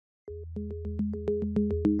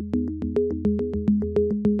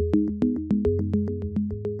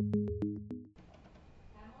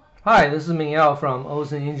Hi, this is Ming-Yao from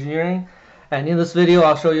Ansys Engineering, and in this video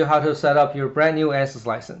I'll show you how to set up your brand new Ansys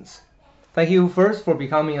license. Thank you first for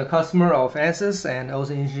becoming a customer of Ansys and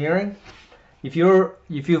Ansys Engineering. If you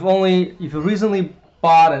recently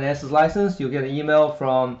bought an Ansys license, you'll get an email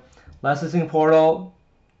from licensing portal,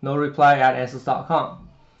 no reply at ansys.com.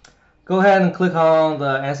 Go ahead and click on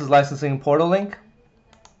the Ansys licensing portal link.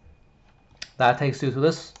 That takes you to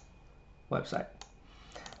this website.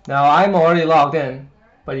 Now I'm already logged in,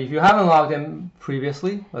 but if you haven't logged in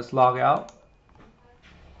previously, let's log out.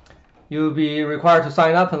 You'll be required to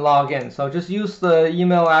sign up and log in. So just use the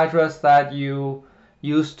email address that you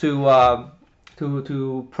used to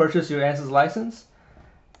purchase your Ansys license,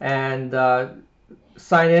 and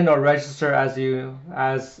sign in or register as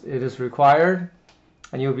it is required,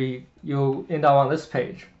 and you'll end up on this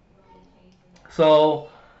page. So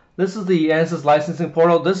this is the Ansys licensing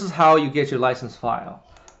portal. This is how you get your license file.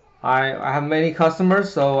 I have many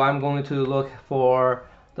customers, so I'm going to look for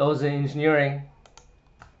those in engineering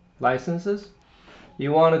licenses.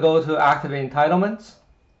 You want to go to activate entitlements,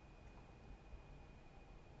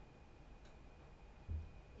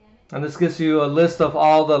 and this gives you a list of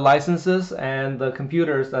all the licenses and the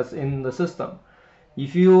computers that's in the system.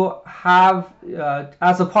 If you have,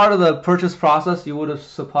 as a part of the purchase process, you would have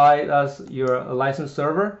supplied us your license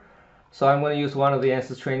server. So I'm going to use one of the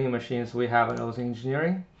Ansys training machines we have at Ansys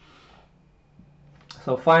Engineering.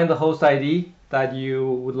 So find the host ID that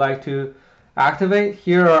you would like to activate.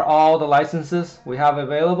 Here are all the licenses we have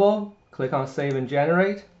available. Click on Save and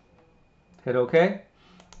Generate. Hit OK.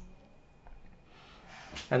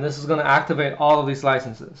 And this is going to activate all of these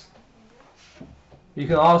licenses. You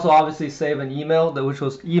can also obviously save an email which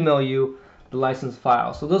will email you the license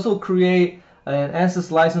file. So this will create an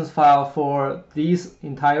Ansys license file for these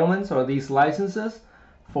entitlements or these licenses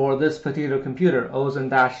for this particular computer,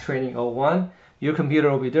 Ozen-Training 01. Your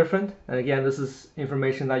computer will be different, and again, this is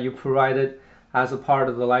information that you provided as a part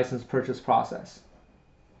of the license purchase process.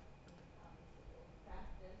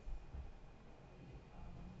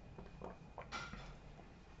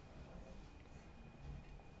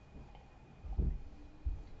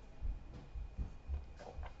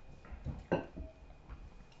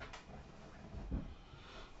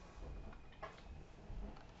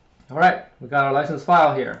 All right, we got our license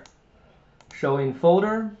file here. Show in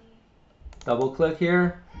folder, double click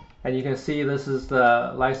here, and you can see this is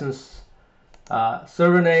the license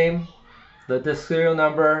server name, the disk serial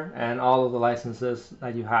number, and all of the licenses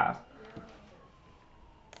that you have.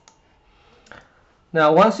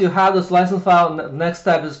 Now, once you have this license file, the next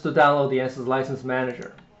step is to download the Ansys License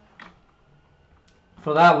Manager.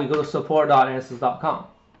 For that, we go to support.ansys.com.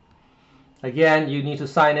 Again, you need to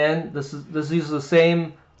sign in. This uses the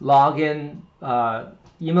same login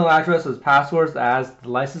email address as passwords as the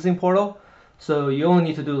licensing portal. So you only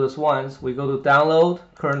need to do this once. We go to Download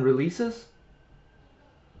Current Releases.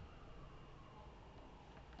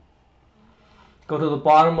 Go to the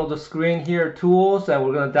bottom of the screen here, Tools, and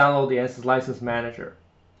we're going to download the Ansys License Manager.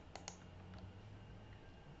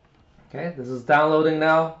 Okay, this is downloading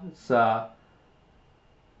now. It's a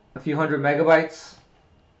few hundred megabytes.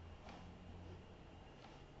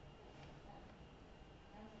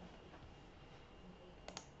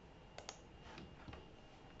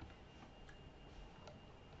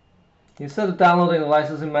 Instead of downloading the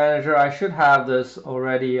licensing manager, I should have this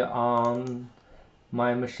already on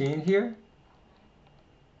my machine here.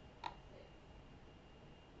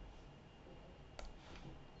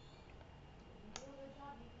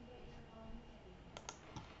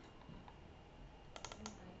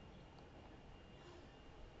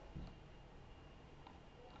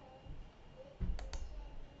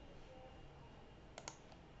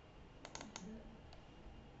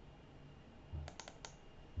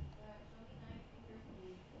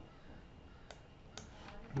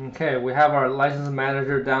 Okay, we have our license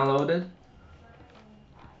manager downloaded.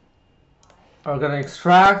 We're going to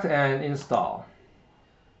extract and install.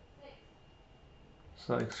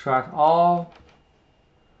 So extract all.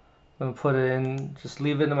 I'm going to put it in, just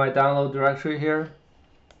leave it in my download directory here.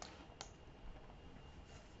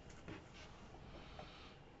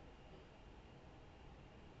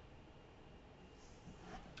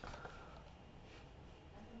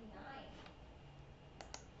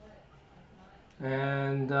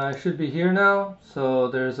 And it should be here now. So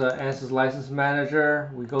there's an Ansys License Manager.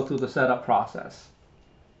 We go through the setup process.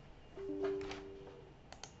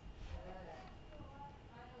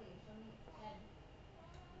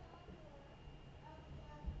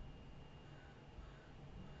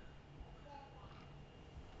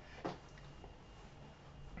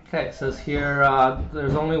 Okay, it says here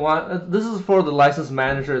there's only one. This is for the license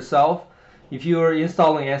manager itself. If you are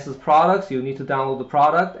installing Ansys products, you need to download the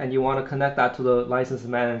product and you want to connect that to the license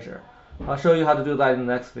manager. I'll show you how to do that in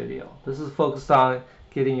the next video. This is focused on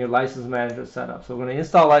getting your license manager set up. So we're going to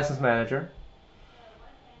install license manager.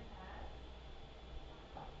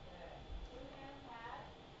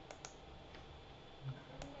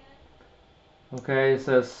 Okay, it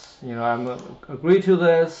says, I'm agree to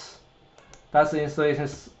this. That's the installation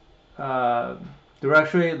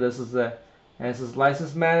directory. This is the Ansys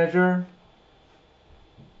license manager.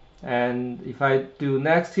 And if I do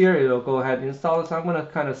next here, it'll go ahead and install it. So I'm going to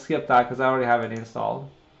kind of skip that because I already have it installed.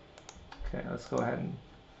 Okay, let's go ahead and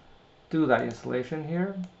do that installation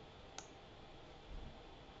here.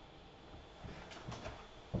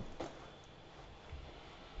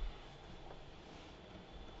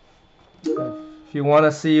 If you want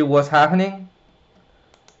to see what's happening,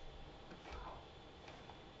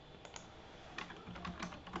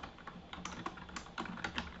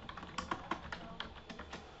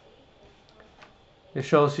 it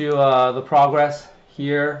shows you the progress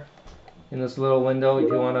here in this little window if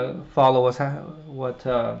you want to follow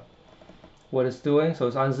what it's doing. So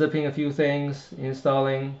it's unzipping a few things,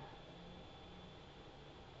 installing.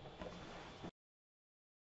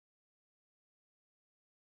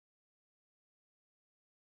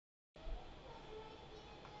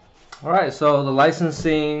 Alright, so the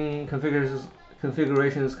licensing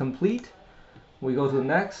configuration is complete. We go to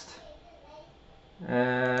next,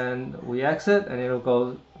 and we exit, and it'll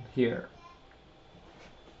go here.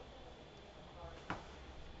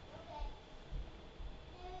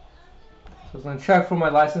 So I'm going to check for my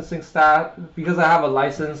licensing stat. Because I have a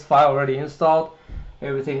license file already installed,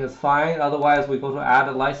 everything is fine. Otherwise, we go to add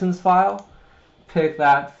a license file, pick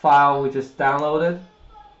that file we just downloaded,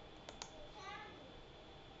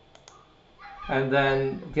 and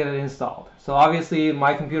then get it installed. So obviously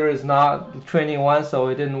my computer is not training one, so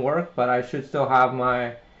it didn't work, but I should still have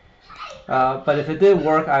my but if it did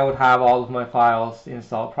work, I would have all of my files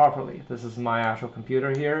installed properly. This is my actual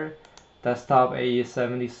computer here, desktop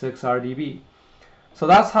AE76RDB. So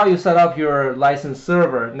that's how you set up your license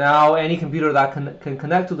server. Now any computer that can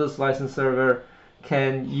connect to this license server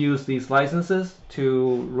can use these licenses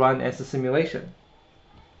to run Ansys simulation.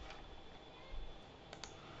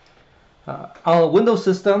 On a Windows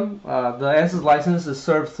system, the Ansys license is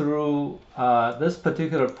served through this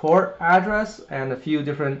particular port address and a few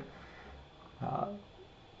different.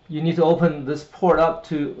 You need to open this port up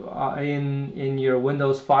to in your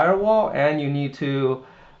Windows firewall, and you need to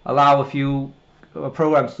allow a few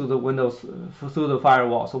programs through the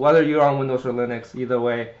firewall. So whether you're on Windows or Linux, either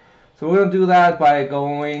way. So we're going to do that by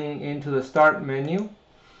going into the Start menu.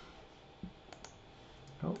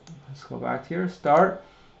 Oh, let's go back here, Start.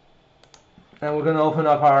 And we're going to open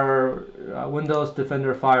up our Windows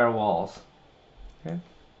Defender firewalls. Okay.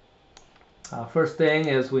 First thing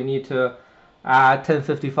is we need to add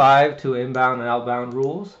 1055 to inbound and outbound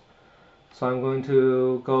rules. So I'm going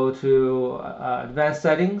to go to Advanced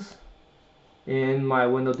Settings in my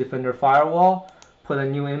Windows Defender firewall, put a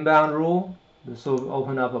new inbound rule. This will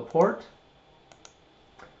open up a port,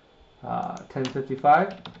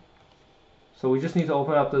 1055. So we just need to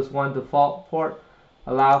open up this one default port,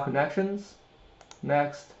 allow connections.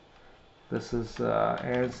 Next, this is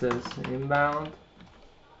Ansys inbound.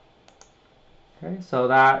 Okay, so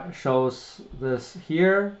that shows this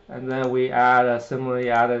here, and then we add a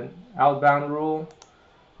similarly added outbound rule.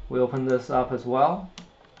 We open this up as well.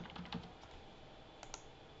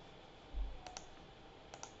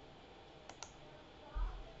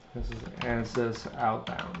 This is Ansys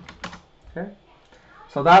outbound. Okay.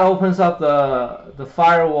 So that opens up the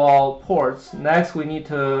firewall ports. Next, we need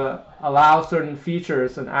to allow certain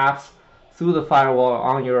features and apps through the firewall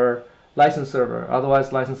on your license server.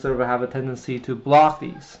 Otherwise, license server have a tendency to block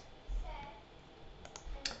these.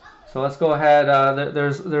 So let's go ahead.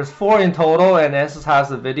 There's 4 in total, and Ansys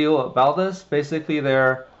has a video about this. Basically,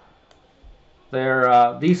 they're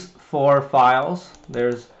these 4 files.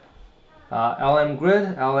 There's LM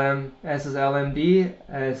Grid, Ansys LMD,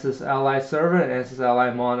 Ansys Li Server, and Ansys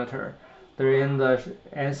Li Monitor. They're in the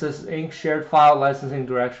Ansys Inc. shared file licensing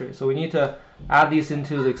directory. So we need to add these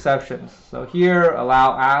into the exceptions. So here,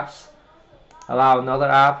 allow apps, allow another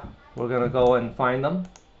app. We're going to go and find them.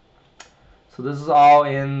 So this is all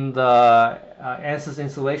in the Ansys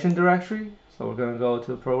installation directory. So we're going to go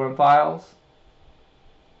to Program Files,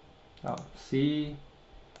 C,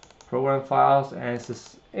 Program Files,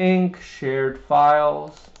 Ansys Inc. shared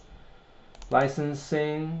files,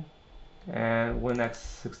 licensing, and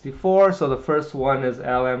Win64. So the first one is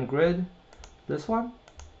LM Grid, this one.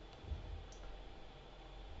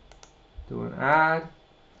 do an add,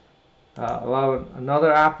 allow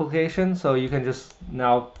another application, so you can just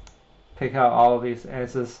now pick out all of these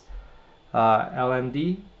Ansys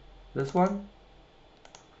LMD. This one.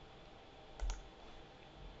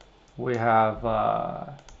 We have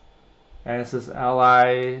Ansys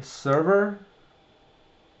LI server,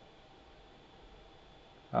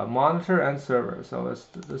 monitor and server. So it's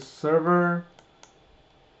the server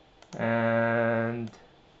and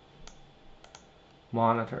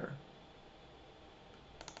monitor.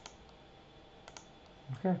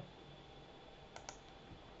 Okay.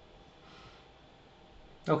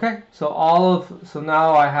 Okay, so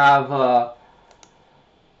now I have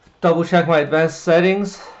double check my advanced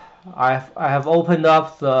settings. I have opened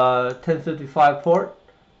up the 1055 port,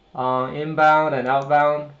 inbound and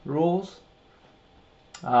outbound rules.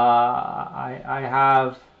 I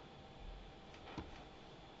have,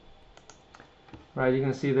 right, you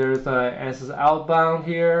can see there's Ansys outbound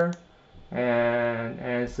here and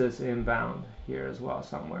Ansys inbound here as well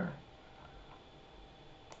somewhere.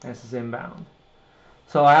 Ansys inbound.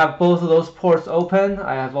 So I have both of those ports open.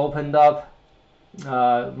 I have opened up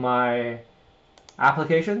my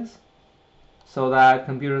applications so that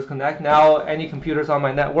computers connect. Now any computers on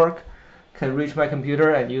my network can reach my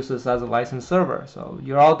computer and use this as a license server. So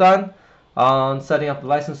you're all done on setting up the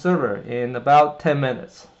license server in about 10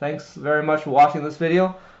 minutes. Thanks very much for watching this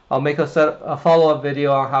video. I'll make a follow-up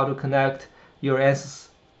video on how to connect your Ansys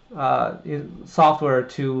software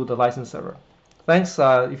to the license server. Thanks.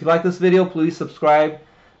 If you like this video, please subscribe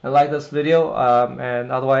and like this video.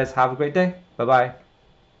 And otherwise, have a great day. Bye-bye.